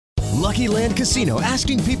Lucky Land Casino,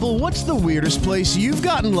 asking people, what's the weirdest place you've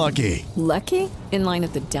gotten lucky? Lucky? In line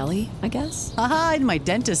at the deli, I guess? Aha, in my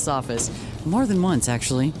dentist's office. More than once,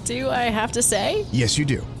 actually. Do I have to say? Yes, you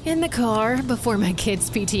do. In the car before my kids'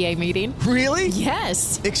 PTA meeting. Really?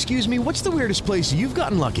 Yes. Excuse me, what's the weirdest place you've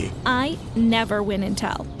gotten lucky? I never win and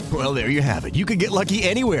tell. Well, there you have it. You can get lucky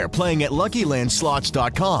anywhere, playing at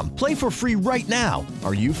LuckyLandSlots.com. Play for free right now.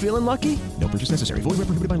 Are you feeling lucky? No purchase necessary. Void where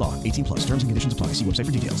prohibited by law. 18 plus. Terms and conditions apply. See website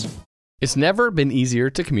for details. It's never been easier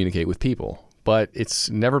to communicate with people, but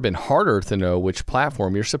it's never been harder to know which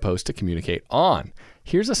platform you're supposed to communicate on.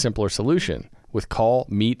 Here's a simpler solution. With call,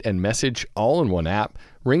 meet, and message all in one app,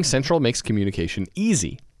 RingCentral makes communication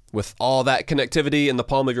easy. With all that connectivity in the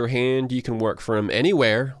palm of your hand, you can work from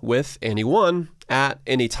anywhere, with anyone, at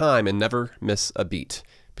any time, and never miss a beat.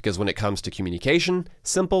 Because when it comes to communication,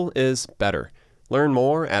 simple is better. Learn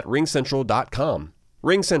more at ringcentral.com.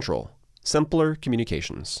 RingCentral. Simpler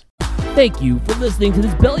communications. Thank you for listening to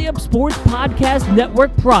this Belly Up Sports Podcast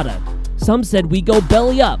Network product. Some said we go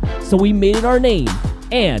belly up, so we made it our name,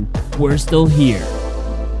 and we're still here.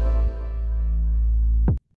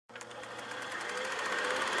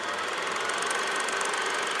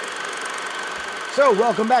 So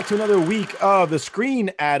welcome back to another week of the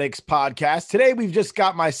Screen Addicts podcast. Today we've just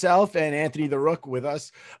got myself and Anthony the Rook with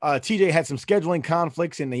us. TJ had some scheduling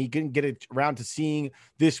conflicts and he couldn't get it around to seeing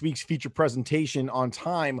this week's feature presentation on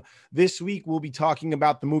time. This week we'll be talking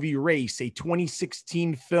about the movie Race, a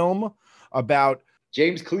 2016 film about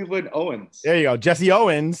James Cleveland Owens. There you go, Jesse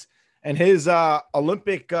Owens and his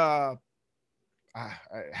Olympic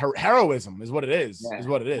heroism is what it is. Yeah. Is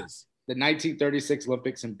what it is. The 1936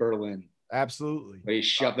 Olympics in Berlin. Absolutely. Where he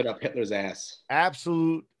shoved it up Hitler's ass.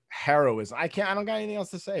 Absolute heroism. I don't got anything else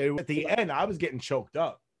to say. At the end, I was getting choked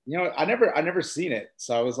up. You know, I never seen it.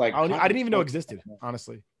 So I was like, I didn't even know it existed,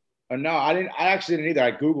 honestly. Oh, no, I actually didn't either.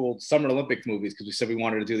 I Googled Summer Olympic movies because we said we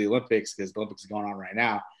wanted to do the Olympics because the Olympics is going on right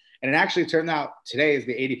now. And it actually turned out today is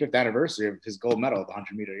the 85th anniversary of his gold medal, the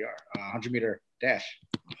 100 meter dash.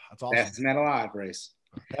 That's awesome. Fastest man alive race.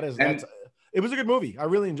 It was a good movie. I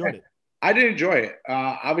really enjoyed it. I did enjoy it.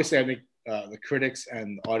 Obviously, I think the critics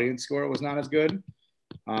and the audience score was not as good.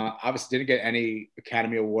 Obviously, didn't get any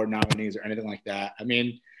Academy Award nominees or anything like that. I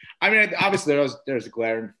mean, obviously there's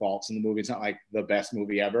glaring faults in the movie. It's not like the best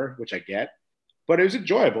movie ever, which I get, but it was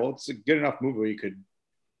enjoyable. It's a good enough movie where you could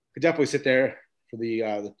definitely sit there for the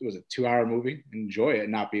 2-hour movie and enjoy it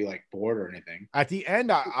and not be like bored or anything. At the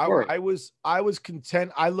end, I was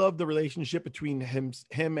content. I love the relationship between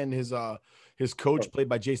him and his coach, played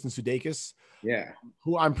by Jason Sudeikis. Yeah,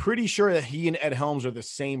 who I'm pretty sure that he and Ed Helms are the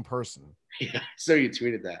same person. Yeah, so you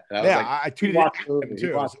tweeted that. I tweeted it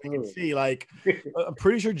too. So you can see, like, I'm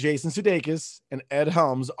pretty sure Jason Sudeikis and Ed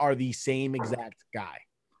Helms are the same exact guy.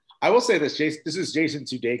 I will say this, Jason. This is Jason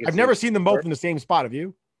Sudeikis. I've never seen them both in the same spot. Have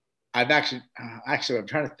you? I've actually, I'm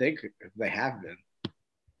trying to think if they have been.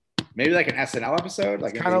 Maybe like an SNL episode.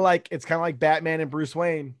 Like it's kind of like Batman and Bruce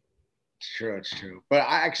Wayne. It's true. But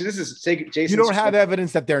this is Jason. You don't have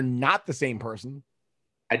evidence that they're not the same person.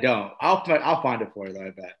 I don't. I'll find it for you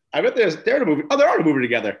though. I bet they're in a movie. Oh, they're in a movie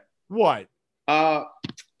together. What? What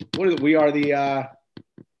is it? We're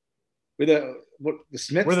the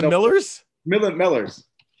Smiths. We're the Millers. Millers.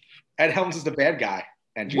 Ed Helms is the bad guy,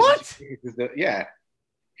 and what?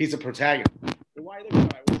 He's a protagonist. Why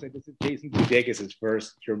I would say this is Jason Sudeikis'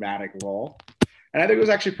 first dramatic role. And I think it was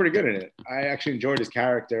actually pretty good in it. I actually enjoyed his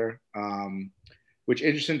character, which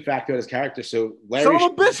interesting fact about his character. So Larry, son of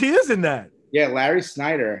a bitch, he is in that. Yeah, Larry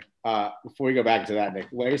Snyder. Before we go back to that, Nick,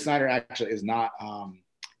 Larry Snyder actually is not.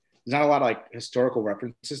 There's not a lot of like historical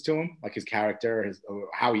references to him, like his character,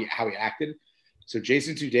 how he acted. So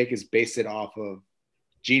Jason Sudeikis based it off of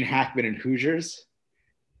Gene Hackman in Hoosiers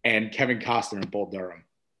and Kevin Costner in Bull Durham.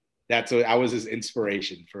 I was his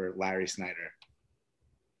inspiration for Larry Snyder.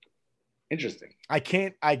 Interesting. I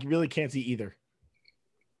really can't see either.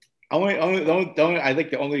 I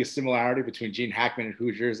think the only similarity between Gene Hackman and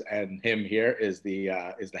Hoosiers and him here is the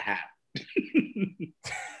hat.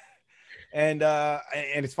 and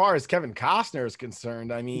as far as Kevin Costner is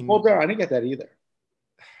concerned, I mean, well, I didn't get that either.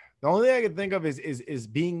 The only thing I can think of is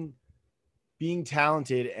being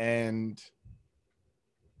talented and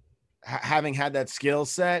having had that skill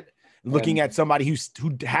set, looking at somebody who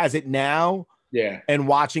has it now. Yeah. And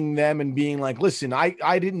watching them and being like, listen,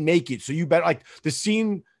 I didn't make it. So you better, like the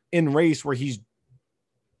scene in Race where he's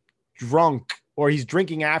drunk or he's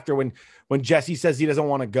drinking after when Jesse says he doesn't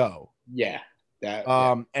want to go. Yeah.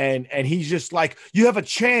 And he's just like, you have a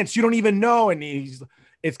chance. You don't even know. And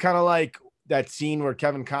it's kind of like that scene where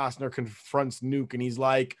Kevin Costner confronts Nuke and he's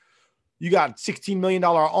like, you got $16 million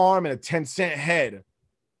arm and a 10-cent head.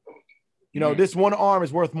 You know, this one arm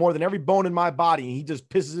is worth more than every bone in my body, and he just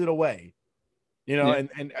pisses it away. You know,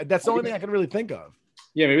 and that's the only thing I can really think of.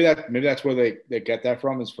 Yeah, maybe that's where they get that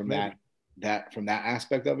from, is from that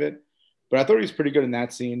aspect of it. But I thought he was pretty good in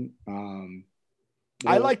that scene.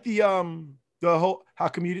 I like the whole, how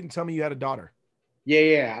come you didn't tell me you had a daughter?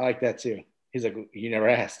 Yeah, I like that too. He's like, you never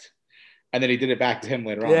asked. And then he did it back to him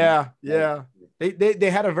later on. Yeah. They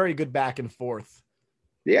had a very good back and forth.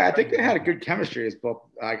 Yeah, I think they had a good chemistry as both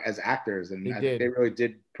as actors, and they really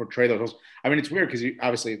did portray those roles. I mean, it's weird because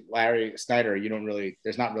obviously Larry Snyder,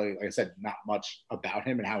 there's not really, like I said, not much about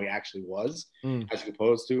him and how he actually was, as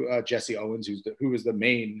opposed to Jesse Owens, who was the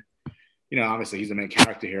main, obviously he's the main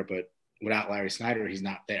character here, but without Larry Snyder, he's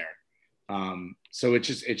not there. So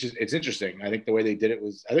it's interesting. I think the way they did it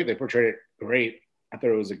I think they portrayed it great. I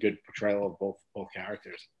thought it was a good portrayal of both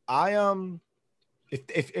characters.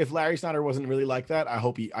 If Larry Snyder wasn't really like that, I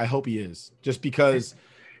hope he is, just because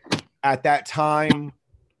at that time,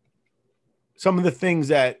 some of the things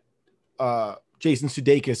that Jason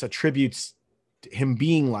Sudeikis attributes to him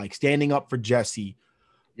being like, standing up for Jesse,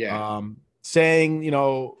 saying,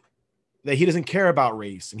 that he doesn't care about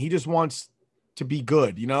race and he just wants to be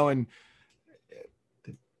good, and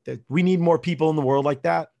that we need more people in the world like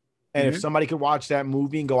that. And if somebody could watch that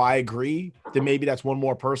movie and go, I agree, then maybe that's one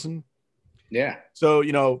more person. Yeah. So,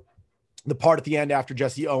 the part at the end after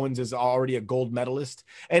Jesse Owens is already a gold medalist.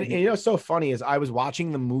 And what's so funny is I was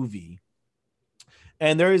watching the movie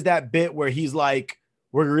and there is that bit where he's like,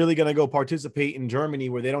 we're really going to go participate in Germany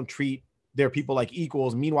where they don't treat their people like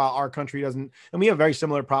equals. Meanwhile, our country doesn't. And we have very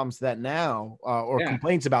similar problems to that now, or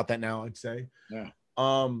complaints about that now, I'd say. Yeah.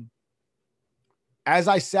 As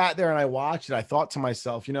I sat there and I watched it, I thought to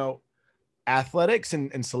myself, athletics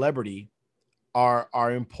and celebrity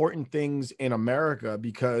are important things in America,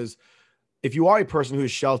 because if you are a person who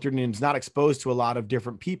is sheltered and is not exposed to a lot of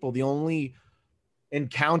different people, the only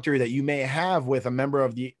encounter that you may have with a member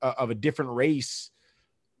of a different race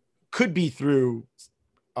could be through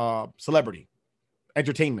celebrity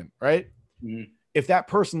entertainment, right? If that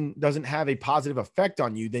person doesn't have a positive effect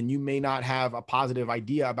on you, then you may not have a positive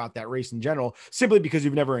idea about that race in general, simply because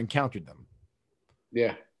you've never encountered them.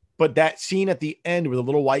 Yeah. But that scene at the end where the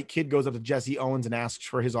little white kid goes up to Jesse Owens and asks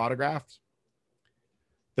for his autograph,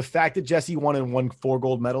 the fact that Jesse won 4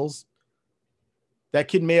 gold medals, that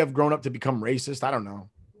kid may have grown up to become racist. I don't know.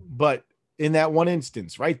 But in that one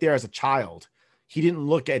instance, right there as a child, he didn't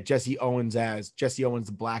look at Jesse Owens as Jesse Owens,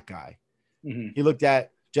 the black guy. He looked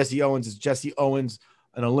at Jesse Owens as Jesse Owens,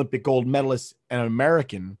 an Olympic gold medalist and an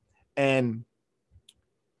American. And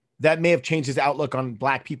that may have changed his outlook on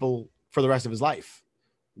black people for the rest of his life.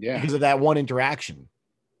 Yeah. Because of that one interaction.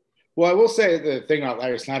 Well, I will say the thing about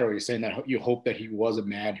Larry Snyder, where you're saying that you hope that he was a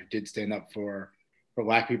man who did stand up for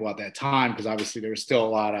black people at that time, because obviously there was still a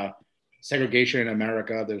lot of segregation in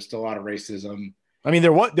America. There was still a lot of racism. I mean,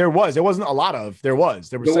 there was. There wasn't a lot of. There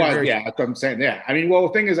was. Yeah, that's what I'm saying. Yeah. I mean, well,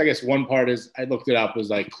 the thing is, I guess one part is, I looked it up, was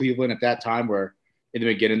like Cleveland at that time, where in the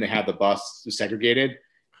beginning they had the bus segregated.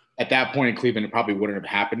 At that point in Cleveland, it probably wouldn't have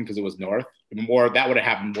happened because it was north. That would have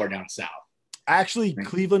happened more down south. Actually,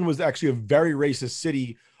 Cleveland was actually a very racist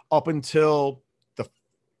city up until the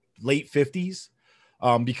late 50s,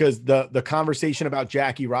 because the conversation about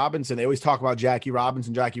Jackie Robinson, they always talk about Jackie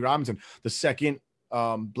Robinson. The second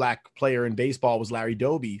black player in baseball was Larry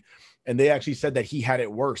Doby. And they actually said that he had it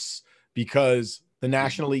worse because the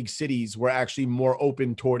National League cities were actually more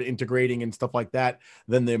open toward integrating and stuff like that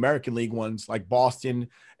than the American League ones, like Boston.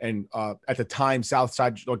 And at the time, South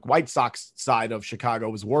Side, like White Sox side of Chicago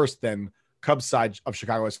was worse than Cubs side of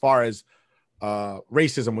Chicago as far as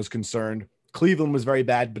racism was concerned. Cleveland was very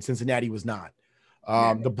bad, but Cincinnati was not.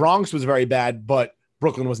 The Bronx was very bad, but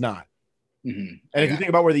Brooklyn was not. And if you think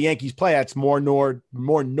about where the Yankees play, it's more north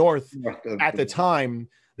at the time.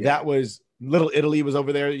 That was Little Italy was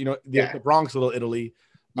over there, the Bronx, Little Italy,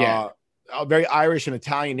 a very Irish and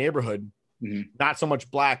Italian neighborhood, not so much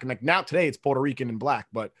black. And like now today it's Puerto Rican and black,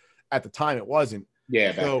 but at the time it wasn't.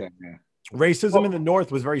 So racism in the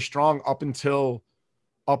North was very strong up until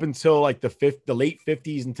like the late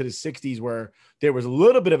 50s into the 60s, where there was a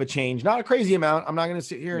little bit of a change, not a crazy amount. I'm not going to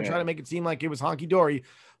sit here and try to make it seem like it was honky dory.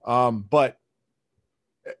 But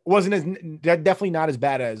it wasn't definitely not as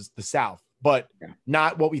bad as the South, but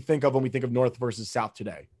not what we think of when we think of North versus South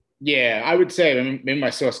today. Yeah, I would say, maybe my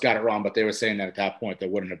source got it wrong, but they were saying that at that point there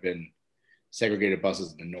wouldn't have been segregated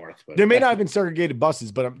buses in the North. But there may not have been segregaed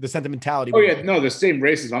buses, but the sentimentality. The same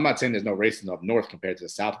racism. I'm not saying there's no racism up North compared to the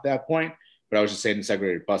South at that point, but I was just saying the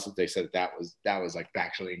segregated buses. They said that was like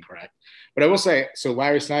factually incorrect. But I will say, so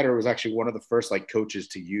Larry Snyder was actually one of the first like coaches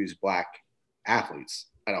to use black athletes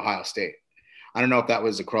at Ohio State. I don't know if that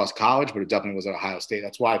was across college, but it definitely was at Ohio State.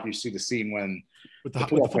 That's why if you see the scene when with the the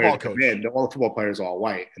football football players come coach. in, all the football players are all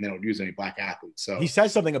white, and they don't use any black athletes. So He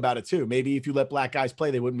says something about it too. Maybe if you let black guys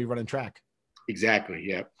play, they wouldn't be running track. exactly,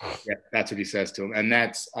 yeah, that's what he says to him, and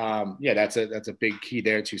that's that's a big key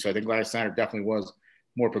there too. So I think Larry Snyder definitely was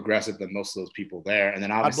more progressive than most of those people there. And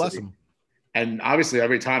then obviously, God bless him. And obviously,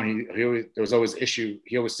 every time he always, there was always issue.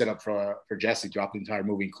 He always set up for Jesse throughout the entire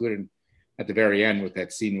movie, including at the very end with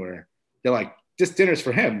that scene where they're like, "This dinner's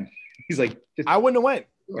for him." He's like, "I wouldn't have went."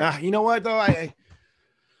 You know what though?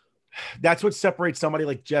 That's what separates somebody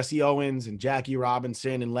like Jesse Owens and Jackie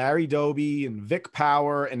Robinson and Larry Doby and Vic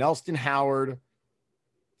Power and Elston Howard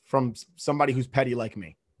from somebody who's petty like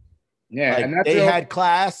me. Yeah, like, and that's they had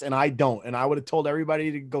class and I don't, and I would have told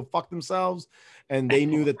everybody to go fuck themselves. And they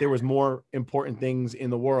knew that there was more important things in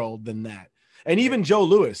the world than that. And even Joe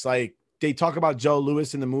Louis, like they talk about Joe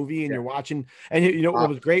Louis in the movie, and you're watching. And you know what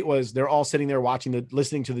was great was they're all sitting there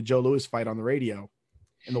listening to the Joe Louis fight on the radio,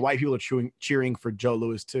 and the white people are cheering for Joe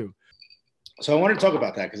Louis too. So I want to talk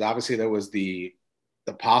about that because obviously there was the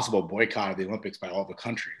possible boycott of the Olympics by all the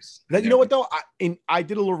countries. You know what though? I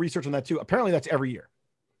did a little research on that too. Apparently that's every year.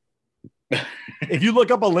 If you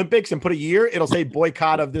look up Olympics and put a year, it'll say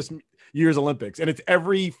boycott of this year's Olympics. And it's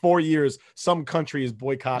every 4 years, some country is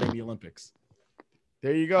boycotting the Olympics.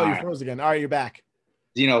 There you go. You froze again. All right, you're back.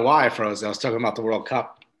 Do you know why I froze? I was talking about the World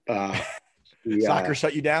Cup. Soccer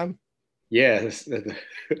shut you down? Yeah. Was it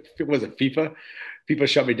FIFA? FIFA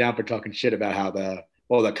shut me down for talking shit about how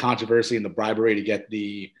the controversy and the bribery to get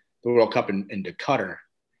the World Cup into Qatar.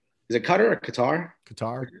 Is it Qatar or Qatar?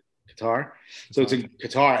 Qatar. So it's in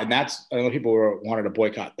Qatar, and that's I know people wanted to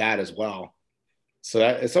boycott that as well. So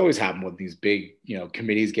that it's always happened when these big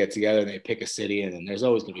committees get together and they pick a city, and then there's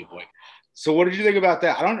always going to be a boycott. So what did you think about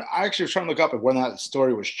that? I actually was trying to look up whether that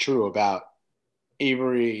story was true about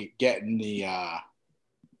Avery getting the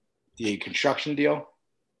construction deal.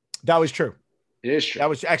 That was true. It is true. That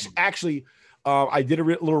was actually. I did a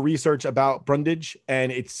little research about Brundage,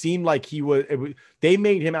 and it seemed like they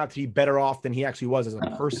made him out to be better off than he actually was as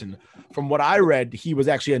a person. From what I read, he was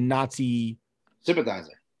actually a Nazi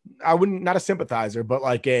sympathizer. Not a sympathizer, but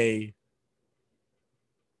like a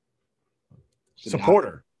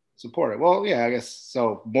supporter. Supporter. Well, yeah, I guess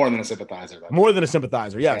so. More than a sympathizer. More than a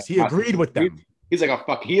sympathizer. Yes, he agreed with them. He's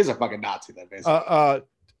like he is a fucking Nazi then, basically.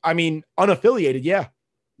 I mean, unaffiliated. Yeah.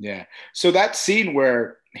 Yeah. So that scene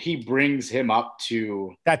where he brings him up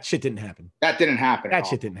to that shit didn't happen. That didn't happen. That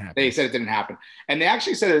shit didn't happen. They said it didn't happen. And they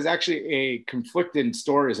actually said there's actually a conflicting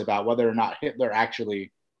stories about whether or not Hitler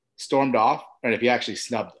actually stormed off and if he actually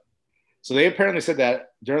snubbed them. So they apparently said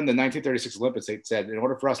that during the 1936 Olympics, they said in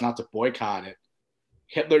order for us not to boycott it,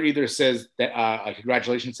 Hitler either says that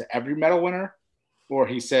congratulations to every medal winner, or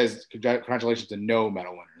he says congratulations to no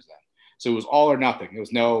medal winners then. So it was all or nothing. It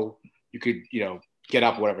was no, you could, get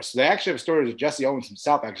up, whatever. So they actually have stories of Jesse Owens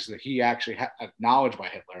himself, actually, that he actually acknowledged by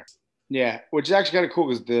Hitler. Yeah, which is actually kind of cool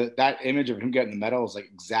because that image of him getting the medal is like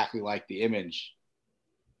exactly like the image.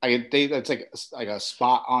 It's like a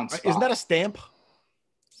spot on spot. Isn't that a stamp?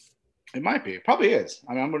 It might be. It probably is.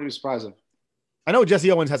 I mean, I'm going to be surprised if. I know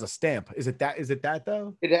Jesse Owens has a stamp. Is it that? Is it that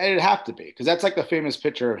though? It'd have to be because that's like the famous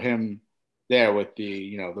picture of him there with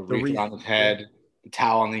the the wreath on his head, the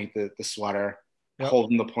towel underneath the sweater. Yep.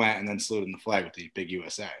 Holding the plant and then saluting the flag with the big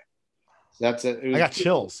USA. So that's it. I got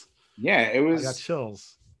chills. Yeah, it was. I got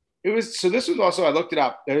chills. It was. So this was also. I looked it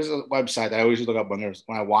up. There's a website that I always look up when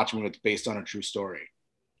I watch them. It's based on a true story.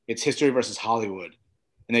 It's History versus Hollywood,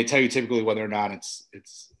 and they tell you typically whether or not it's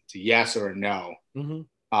a yes or a no, and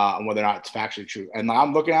whether or not it's factually true. And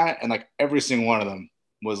I'm looking at it, and like every single one of them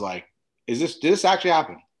was like, did this actually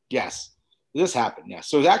happen? Yes. Did this happen? Yes.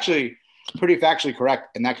 So it's actually pretty factually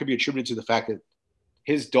correct, and that could be attributed to the fact that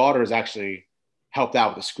his daughter has actually helped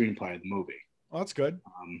out with the screenplay of the movie. Oh, that's good.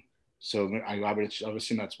 So I would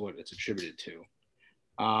assume that's what it's attributed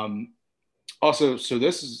to. Also, so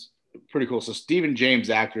this is pretty cool. So Stephen James,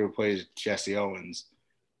 the actor who plays Jesse Owens,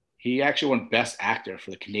 he actually won Best Actor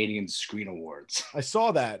for the Canadian Screen Awards. I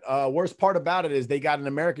saw that. Worst part about it is they got an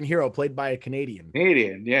American hero played by a Canadian.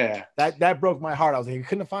 Yeah. That broke my heart. I was like, you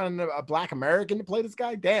couldn't find a Black American to play this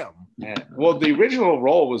guy? Damn. Yeah. Well, the original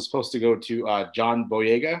role was supposed to go to John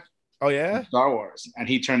Boyega. Oh, yeah? Star Wars. And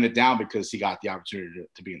he turned it down because he got the opportunity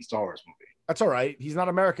to be in Star Wars movie. That's all right. He's not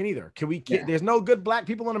American either. There's no good Black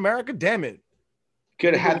people in America? Damn it.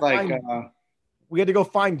 Could have had we had to go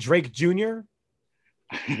find Drake Jr.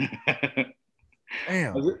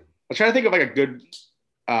 Damn. I was trying to think of like a good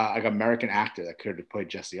American actor that could have played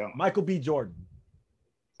Jesse Owens. Michael B. Jordan.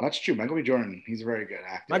 That's true. Michael B. Jordan, he's a very good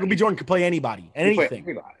actor. Michael B. Jordan could play anybody and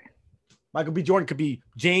anything. Michael B. Jordan could be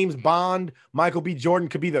James Bond. Michael B. Jordan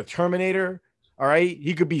could be the Terminator. All right.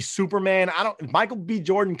 He could be Superman. Michael B.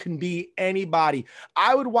 Jordan can be anybody.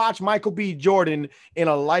 I would watch Michael B. Jordan in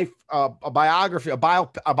a biography, a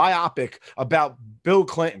biopic about Bill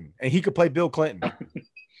Clinton, and he could play Bill Clinton.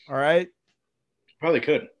 All right. Probably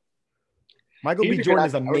could. Michael B. Jordan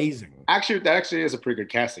is amazing. Actually, that actually is a pretty good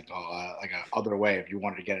casting call. Like a other way, if you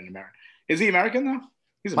wanted to get an American. Is he American though?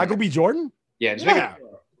 He's Michael B. Jordan? Yeah. Just making sure.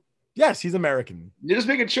 Yes, he's American. You're just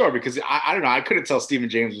making sure because I don't know. I couldn't tell Stephen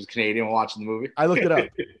James was Canadian while watching the movie. I looked it up.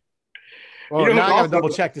 Well, now I got to double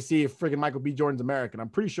check to see if freaking Michael B. Jordan's American. I'm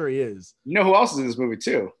pretty sure he is. You know who else is in this movie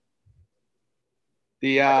too?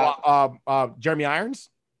 Jeremy Irons.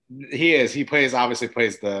 He is. He obviously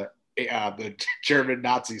plays the German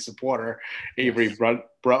Nazi supporter Avery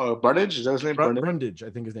Brundage. Is that his name? Brundage, I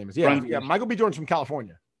think his name is. Yeah, yeah. Michael B. Jordan's from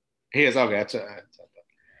California. He is. Okay, that's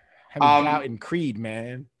out in Creed,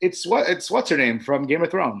 man. It's what's her name from Game of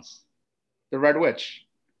Thrones, the Red Witch.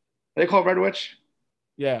 They call Red Witch.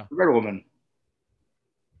 Yeah, the Red Woman.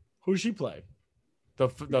 Who's she play? The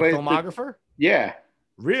filmographer. Yeah.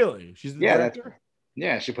 Really? She's the director.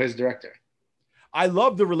 Yeah, she plays the director. I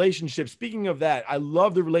love the relationship. Speaking of that, I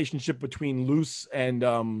love the relationship between Luce and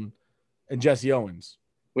Jesse Owens,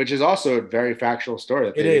 which is also a very factual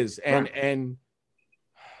story. It is, and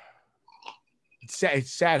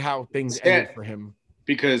it's sad how things ended for him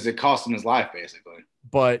because it cost him his life, basically.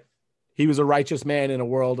 But he was a righteous man in a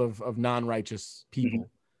world of non-righteous people.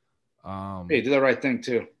 Mm-hmm. He did the right thing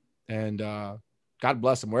too, and God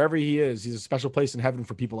bless him wherever he is. He's a special place in heaven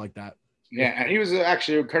for people like that. Yeah, and he was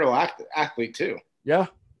actually an incredible athlete too. Yeah,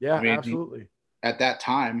 absolutely. At that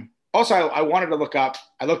time, also I wanted to look up.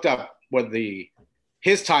 I looked up what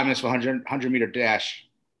his time is for 100 meter dash.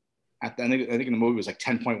 I think in the movie was like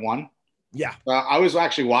 10.1. Yeah. I was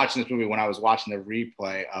actually watching this movie when I was watching the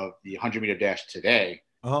replay of the 100 meter dash today,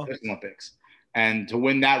 the Olympics, and to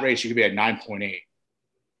win that race you could be at 9.8.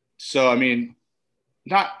 So I mean,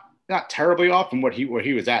 not terribly off from where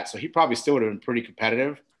he was at. So he probably still would have been pretty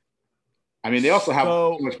competitive. I mean, they also have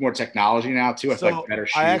so much more technology now too. It's like better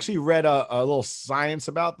shoes. I actually read a little science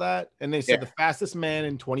about that, and they said the fastest man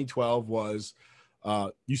in 2012 was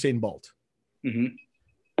Usain Bolt. Mm-hmm.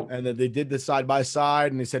 And then they did this side by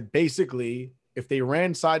side, and they said basically if they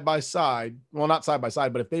ran side by side, well, not side by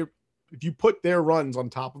side, but if you put their runs on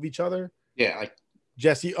top of each other, like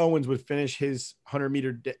Jesse Owens would finish his 100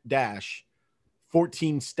 meter dash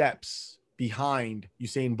 14 steps behind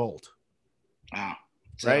Usain Bolt. Wow,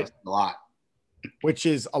 right? A lot. Which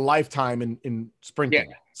is a lifetime in sprinting.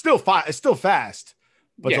 Yeah. It's still fast,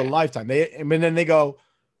 but it's a lifetime. And then they go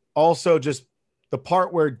also just the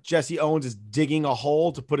part where Jesse Owens is digging a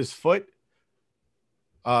hole to put his foot.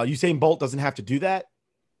 Usain Bolt doesn't have to do that.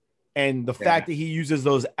 And the fact that he uses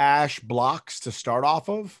those ash blocks to start off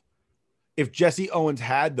of, if Jesse Owens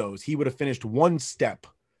had those, he would have finished one step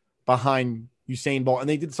behind Usain Bolt. And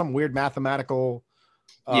they did some weird mathematical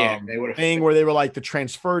thing where they were like the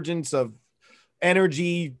transference of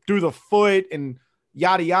energy through the foot and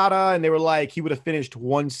yada yada, and they were like he would have finished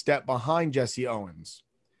one step behind Jesse Owens.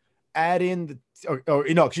 He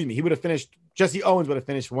would have finished. Jesse Owens would have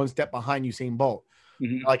finished one step behind Usain Bolt.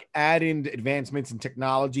 Mm-hmm. Like add in advancements in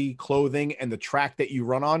technology, clothing, and the track that you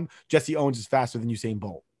run on. Jesse Owens is faster than Usain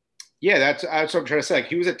Bolt. Yeah, that's what I'm trying to say. Like,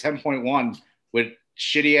 he was at 10.1 with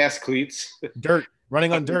shitty ass cleats,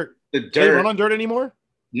 running on dirt. The dirt. Do they run on dirt anymore?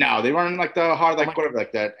 No, they run like the hard, like whatever,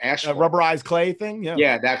 like that ash, rubberized clay thing.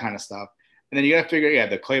 Yeah, that kind of stuff. And then you got to figure,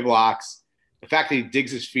 the clay blocks, the fact that he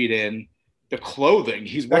digs his feet in, the clothing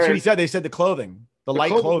he's wearing. That's what he said. They said the clothing, the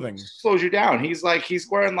light clothing slows you down. He's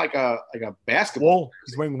wearing like a basketball. Wool.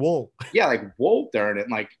 He's wearing wool. Yeah, like wool during it,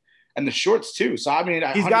 and the shorts too. So I mean,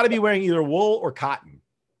 he's got to be wearing either wool or cotton.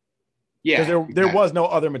 Yeah, because there was no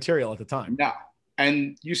other material at the time. No,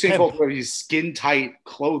 and Usain Bolt wears his skin tight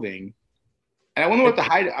clothing. And I wonder what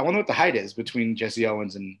the height is between Jesse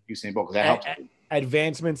Owens and Usain Bolt, because that helps.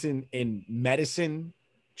 Advancements in medicine,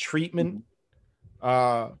 treatment,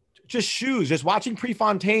 just shoes. Just watching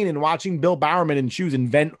Prefontaine and watching Bill Bowerman in shoes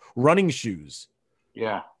invent running shoes.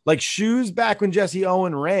 Yeah, like shoes back when Jesse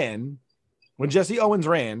Owens ran. When Jesse Owens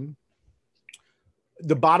ran,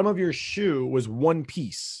 the bottom of your shoe was one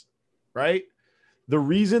piece, right? The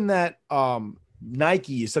reason that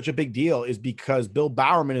Nike is such a big deal is because Bill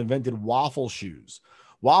Bowerman invented waffle shoes.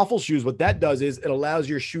 Waffle shoes, what that does is it allows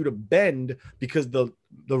your shoe to bend because the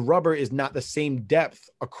rubber is not the same depth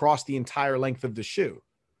across the entire length of the shoe.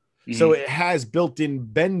 Mm-hmm. So it has built-in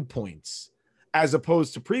bend points, as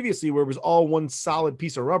opposed to previously where it was all one solid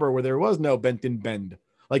piece of rubber where there was no bent-in bend.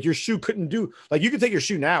 Like your shoe couldn't do, like you could take your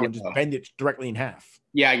shoe now and just bend it directly in half.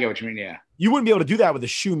 Yeah, I get what you mean. Yeah. You wouldn't be able to do that with a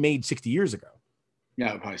shoe made 60 years ago. Yeah,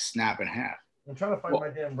 it'd probably snap in half. I'm trying to find my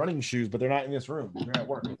damn running shoes, but they're not in this room. They're at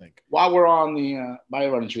work, I think. While we're on the my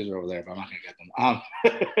running shoes are over there, but I'm not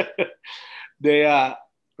gonna get them. They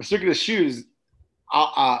speaking of shoes,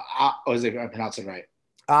 was it? I pronounced it right.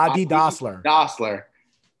 Adi Dassler. Dassler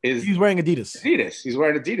he's wearing Adidas. He's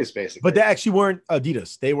wearing Adidas basically. But they actually weren't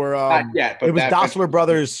Adidas. They were not yet, but it was Dassler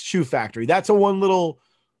Brothers Shoe Factory. That's a one little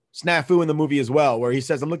snafu in the movie as well, where he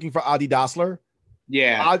says, "I'm looking for Adi Dassler."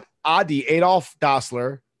 Yeah, Adi Adolf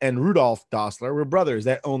Dassler and Rudolf Dassler were brothers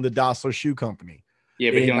that owned the Dassler Shoe Company.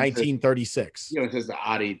 Yeah, but in 1936. It says the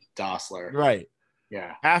Adi Dassler. Right.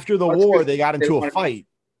 Yeah. After the war, they got into a fight,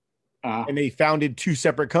 and they founded two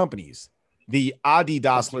separate companies: the Adi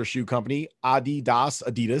Dassler Shoe Company,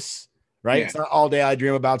 Adidas. Right. Yeah. It's not all day I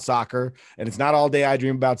dream about soccer, and it's not all day I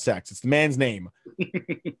dream about sex. It's the man's name.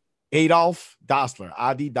 Adolf Dassler,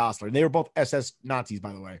 Adi Dassler. And they were both SS Nazis,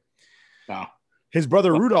 by the way. No. His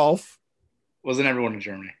brother Rudolph. Wasn't everyone in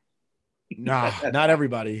Germany? Nah, not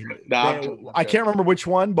everybody. I can't remember which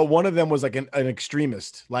one, but one of them was like an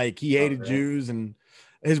extremist. Like he hated Jews, and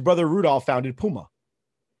his brother Rudolph founded Puma.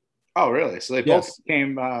 Oh, really? So they both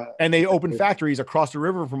came and they opened factories across the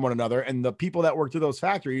river from one another. And the people that worked through those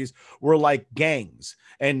factories were like gangs,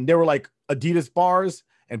 and there were like Adidas bars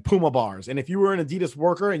and Puma bars. And if you were an Adidas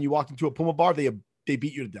worker and you walked into a Puma bar, they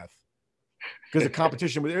beat you to death. Because the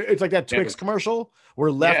competition was, it's like that Twix commercial where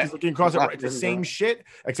left is looking across it. It's the same shit,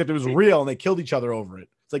 except it was real and they killed each other over it.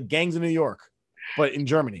 It's like gangs in New York, but in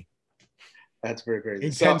Germany. That's very crazy.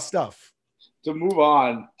 Intense stuff. To move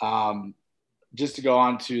on, just to go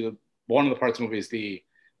on to one of the parts of the movie is the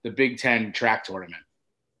Big Ten track tournament,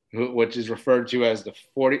 which is referred to as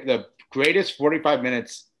the greatest 45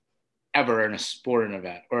 minutes ever in a sporting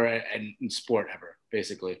event or in sport ever.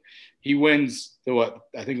 Basically, he wins I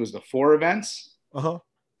think it was the 4 events. The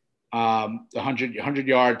 100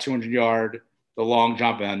 yard, 200 yard, the long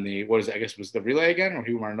jump, and I guess was the relay again, or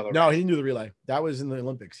he won another? No, he didn't do the relay. That was in the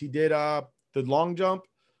Olympics. He did the long jump,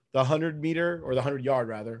 the 100 meter or the 100 yard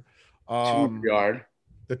rather, 200 yard,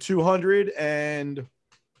 the 200, and I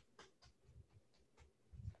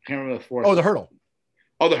can't remember the 4th. Oh, the hurdle.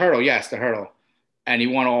 Oh, the hurdle. Yes, the hurdle. And he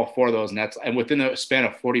won all 4 of those, and within the span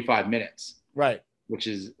of 45 minutes. Right. Which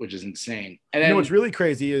is insane. And then, you know what's really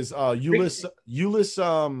crazy is Ulyss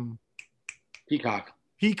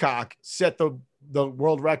Peacock set the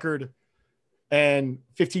world record, and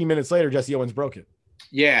 15 minutes later Jesse Owens broke it.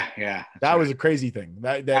 Yeah. That was a crazy thing.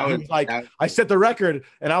 That he was like, I set the record,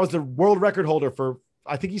 and I was the world record holder for,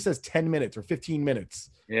 I think he says 10 minutes or 15 minutes.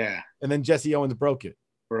 Yeah. And then Jesse Owens broke it.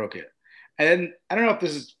 And then I don't know if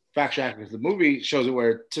this is factual because the movie shows it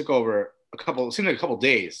where it took over it seemed like a couple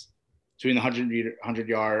days between the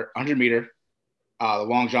 100 meter, the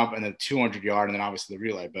long jump, and the 200 yard, and then obviously the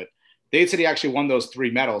relay. But they said he actually won those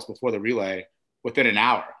 3 medals before the relay within an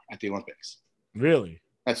hour at the Olympics. Really?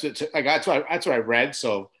 That's what I read.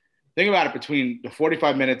 So think about it, between the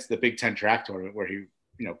 45 minutes, the Big Ten track tournament where he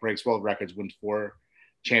breaks world records, wins 4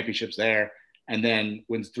 championships there, and then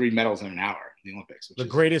wins 3 medals in an hour in the Olympics. The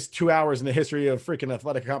greatest 2 hours in the history of freaking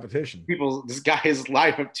athletic competition. This guy's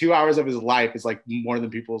life, 2 hours of his life is like more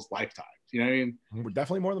than people's lifetimes. You know what I mean?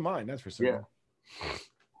 Definitely more than mine. That's for sure. Yeah.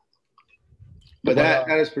 But that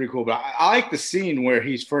is pretty cool. But I like the scene where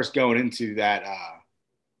he's first going into that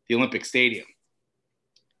the Olympic Stadium.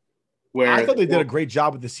 Where I thought they did a great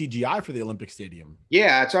job with the CGI for the Olympic Stadium.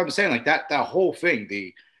 Yeah, that's what I'm saying. Like that whole thing,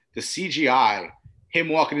 the CGI, him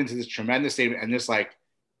walking into this tremendous stadium, and this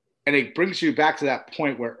and it brings you back to that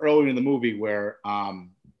point where earlier in the movie where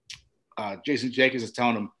Jason Jacobs is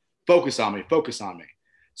telling him, focus on me.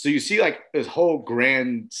 So you see like this whole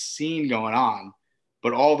grand scene going on,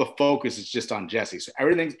 but all the focus is just on Jesse. So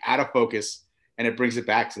everything's out of focus, and it brings it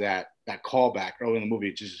back to that callback early in the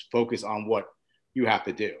movie to just focus on what you have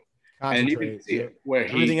to do. And you can see it where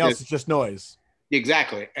everything else is just noise.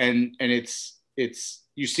 Exactly. And it's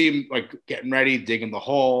you see him like getting ready, digging the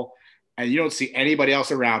hole, and you don't see anybody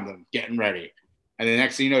else around him getting ready. And the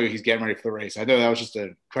next thing you know, he's getting ready for the race. I thought that was just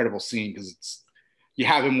an incredible scene because you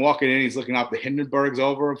have him walking in, he's looking up, the Hindenburg's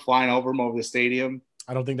over him, flying over him over the stadium.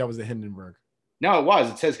 I don't think that was the Hindenburg. No, it was.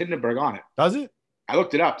 It says Hindenburg on it. Does it? I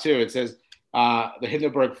looked it up too. It says the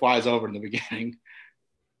Hindenburg flies over in the beginning.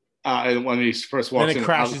 When he first walks in. And it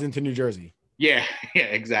crashes into New Jersey. Yeah,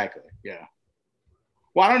 exactly. Yeah.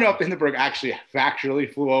 Well, I don't know if Hindenburg actually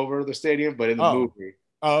factually flew over the stadium, but in the movie.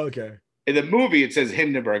 Oh, okay. In the movie, it says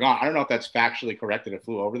Hindenburg on. I don't know if that's factually correct that it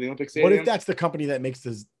flew over the Olympic Stadium. What if that's the company that makes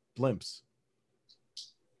the blimps?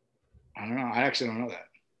 I don't know. I actually don't know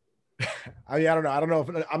that. I don't know. I don't know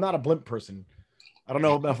if I'm not a blimp person. I don't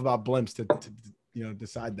know enough about blimps to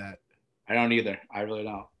decide that. I don't either. I really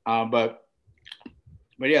don't. But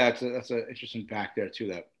yeah, that's an interesting fact there too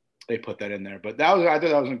that they put that in there. But I thought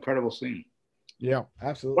that was an incredible scene. Yeah,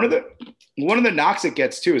 absolutely. One of the knocks it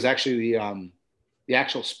gets too is actually the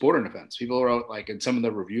actual sporting events. People wrote like in some of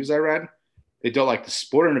the reviews I read, they don't like the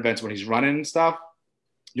sporting events when he's running and stuff.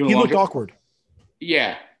 He looked awkward.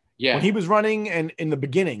 Yeah. When he was running and in the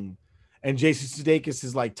beginning, and Jason Sudeikis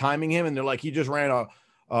is like timing him, and they're like, he just ran a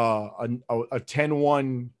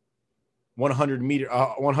 10-1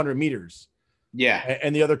 100 meters. Yeah.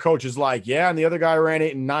 And the other coach is like, yeah, and the other guy ran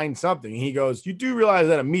it in 9 something. And he goes, you do realize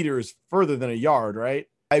that a meter is further than a yard, right?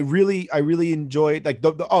 I really enjoyed like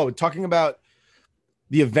talking about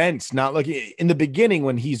the events, not looking in the beginning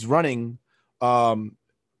when he's running and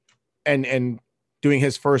doing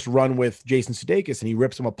his first run with Jason Sudeikis, and he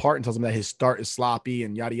rips him apart and tells him that his start is sloppy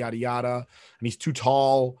and yada, yada, yada. And he's too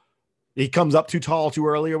tall. He comes up too tall, too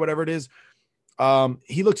early or whatever it is.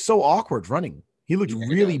 He looked so awkward running. He looked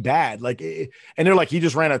really bad. Like, and they're like, he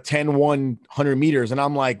just ran a 10-1 100 meters. And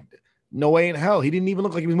I'm like, no way in hell. He didn't even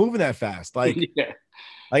look like he was moving that fast. Like,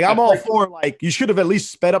 like I'm all for like, you should have at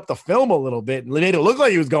least sped up the film a little bit and made it look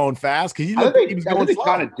like he was going fast. Cause he looked like he was going slow.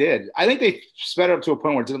 Kind of did. I think they sped it up to a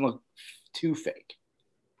point where it didn't look too fake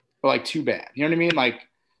or like too bad. You know what I mean? Like,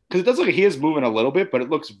 cause it does look like he is moving a little bit, but it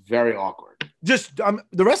looks very awkward. Just the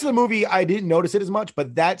rest of the movie, I didn't notice it as much,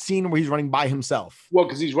 but that scene where he's running by himself. Well,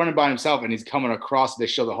 because he's running by himself and he's coming across, they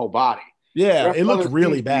show the whole body. Yeah, it looks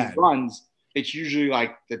really bad. Runs, it's usually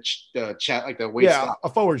like the chat, like the waist up. A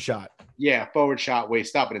forward shot. Yeah, forward shot,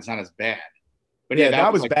 waist up, and it's not as bad. But yeah,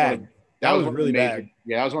 that was like bad. That was really bad.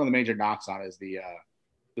 Yeah, that was one of the major knocks on it is the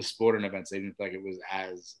sporting events. They didn't feel like it was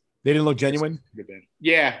as. They didn't look genuine.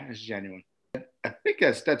 Yeah, it's genuine. I think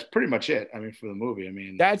that's pretty much it. I mean, for the movie, I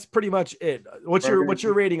mean, that's pretty much it. What's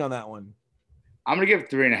your rating on that one? I'm gonna give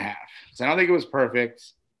 3.5. So I don't think it was perfect.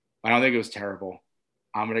 I don't think it was terrible.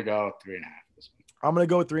 I'm gonna go 3.5. I'm gonna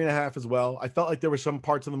go with 3.5 as well. I felt like there were some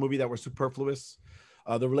parts of the movie that were superfluous.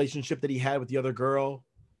 The relationship that he had with the other girl,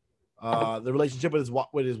 the relationship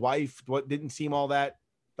with his wife, what didn't seem all that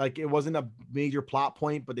like it wasn't a major plot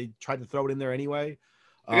point, but they tried to throw it in there anyway.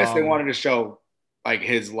 I guess they wanted to show like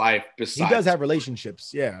his life. Besides, he does have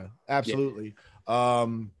relationships, yeah, absolutely. Yeah.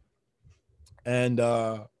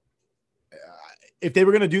 If they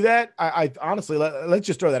were gonna do that, I honestly let's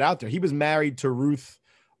just throw that out there. He was married to Ruth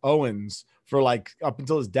Owens for like up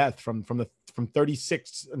until his death, from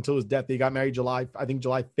 36 until his death. They got married July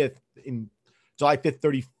 5th,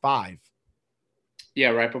 35. Yeah,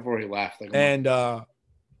 right before he left. Like and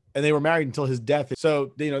they were married until his death.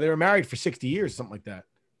 So they were married for 60 years, something like that.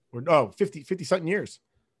 Or 50 something years.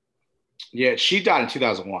 Yeah, she died in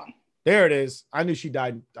 2001. There it is. I knew she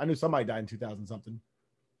died. I knew somebody died in 2000 something.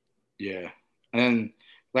 Yeah. And then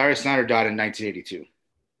Larry Snyder died in 1982.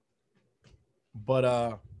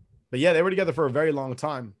 But yeah, they were together for a very long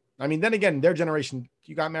time. I mean, then again, their generation,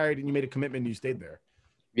 you got married and you made a commitment and you stayed there.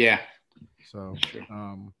 Yeah. So,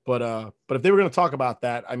 but if they were going to talk about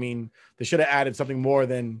that, I mean, they should have added something more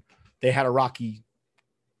than they had a rocky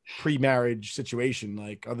pre-marriage situation.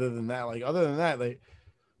 Like, other than that, like,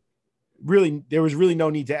 really, there was really no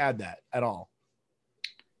need to add that at all.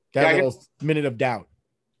 That little minute of doubt.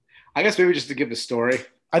 I guess maybe just to give the story.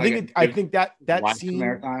 I think that scene.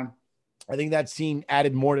 I think that scene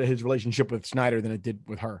added more to his relationship with Snyder than it did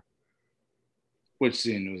with her. Which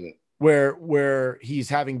scene was it? Where he's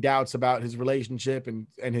having doubts about his relationship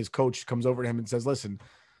and his coach comes over to him and says, listen,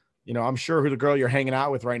 I'm sure who the girl you're hanging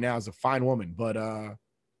out with right now is a fine woman, but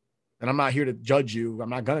and I'm not here to judge you. I'm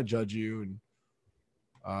not going to judge you.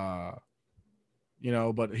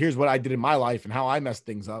 And, but here's what I did in my life and how I messed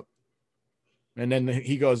things up. And then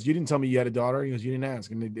he goes, you didn't tell me you had a daughter. He goes, you didn't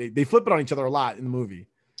ask. And they flip it on each other a lot in the movie.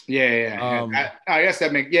 Yeah. I guess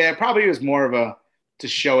it probably was more of to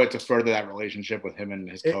show it to further that relationship with him and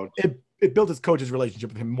his coach. It built his coach's relationship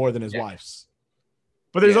with him more than his wife's.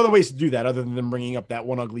 But there's other ways to do that other than them bringing up that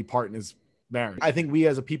one ugly part in his marriage. I think we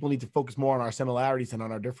as a people need to focus more on our similarities than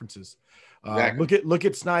on our differences. Exactly. Look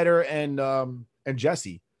at Snyder and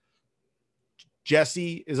Jesse.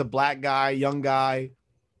 Jesse is a black guy, young guy,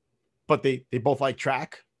 but they both like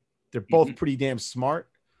track. They're both pretty damn smart,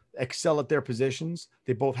 excel at their positions.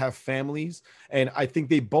 They both have families. And I think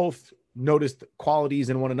they both noticed qualities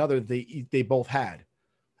in one another they both had.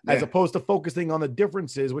 As opposed to focusing on the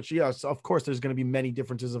differences, which, yes, of course, there's going to be many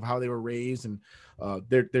differences of how they were raised and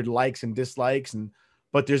their likes and dislikes.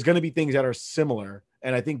 But there's going to be things that are similar.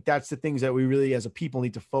 And I think that's the things that we really, as a people,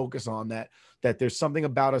 need to focus on, that there's something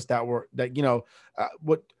about us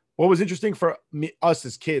what was interesting for us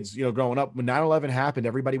as kids, growing up, when 9/11 happened,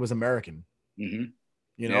 everybody was American.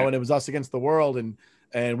 you know, and it was us against the world.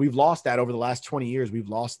 And we've lost that over the last 20 years. We've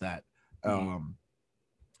lost that. And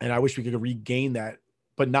I wish we could regain that,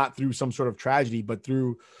 but not through some sort of tragedy, but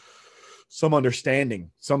through some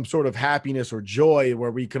understanding, some sort of happiness or joy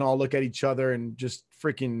where we can all look at each other and just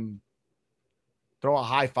freaking throw a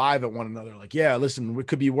high five at one another. Like, yeah, listen, it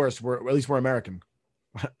could be worse. At least we're American.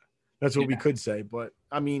 That's what we could say. But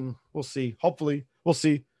I mean, we'll see. Hopefully we'll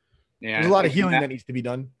see. Yeah. There's a lot of healing that needs to be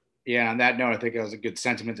done. Yeah. On that note, I think it was a good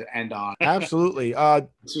sentiment to end on. Absolutely.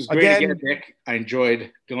 This was great again, Nick. I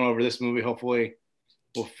enjoyed going over this movie. Hopefully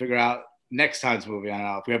we'll figure out next time's movie. I don't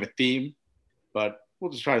know if we have a theme, but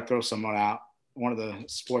we'll just try to throw someone out, one of the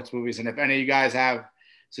sports movies. And if any of you guys have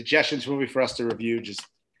suggestions for movie for us to review, just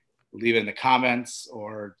leave it in the comments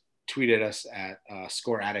or tweet at us at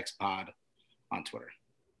Score Addicts Pod on Twitter.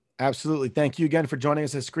 Absolutely. Thank you again for joining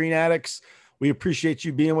us at Screen Addicts. We appreciate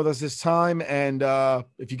you being with us this time. And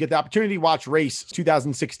if you get the opportunity, watch Race,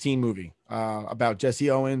 2016 movie about Jesse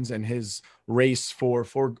Owens and his race for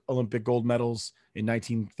 4 Olympic gold medals in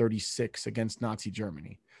 1936 against Nazi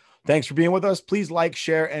Germany. Thanks for being with us. Please like,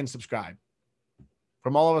 share, and subscribe.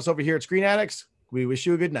 From all of us over here at Screen Addicts, we wish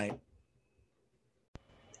you a good night.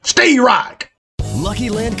 Stay rock! Lucky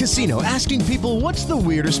Land Casino, asking people, what's the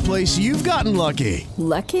weirdest place you've gotten lucky?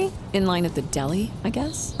 Lucky? In line at the deli, I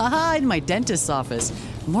guess? Aha, in my dentist's office.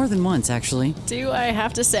 More than once, actually. Do I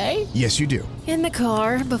have to say? Yes, you do. In the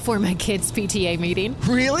car before my kids' PTA meeting.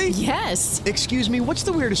 Really? Yes. Excuse me, what's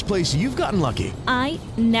the weirdest place you've gotten lucky? I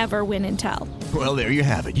never win and tell. Well, there you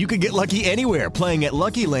have it. You can get lucky anywhere, playing at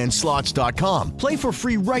LuckyLandSlots.com. Play for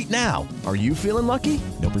free right now. Are you feeling lucky?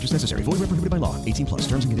 No purchase necessary. Void where prohibited by law. 18+.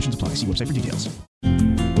 Terms and conditions apply. See website for details.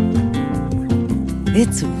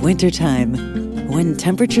 It's wintertime. When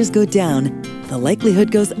temperatures go down, the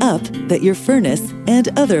likelihood goes up that your furnace and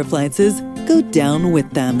other appliances go down with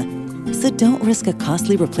them. So don't risk a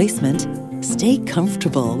costly replacement. Stay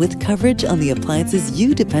comfortable with coverage on the appliances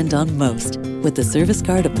you depend on most with the Service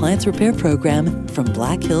Guard Appliance Repair Program from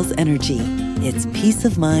Black Hills Energy. It's peace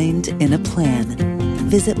of mind in a plan.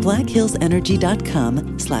 Visit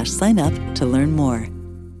blackhillsenergy.com/sign up to learn more.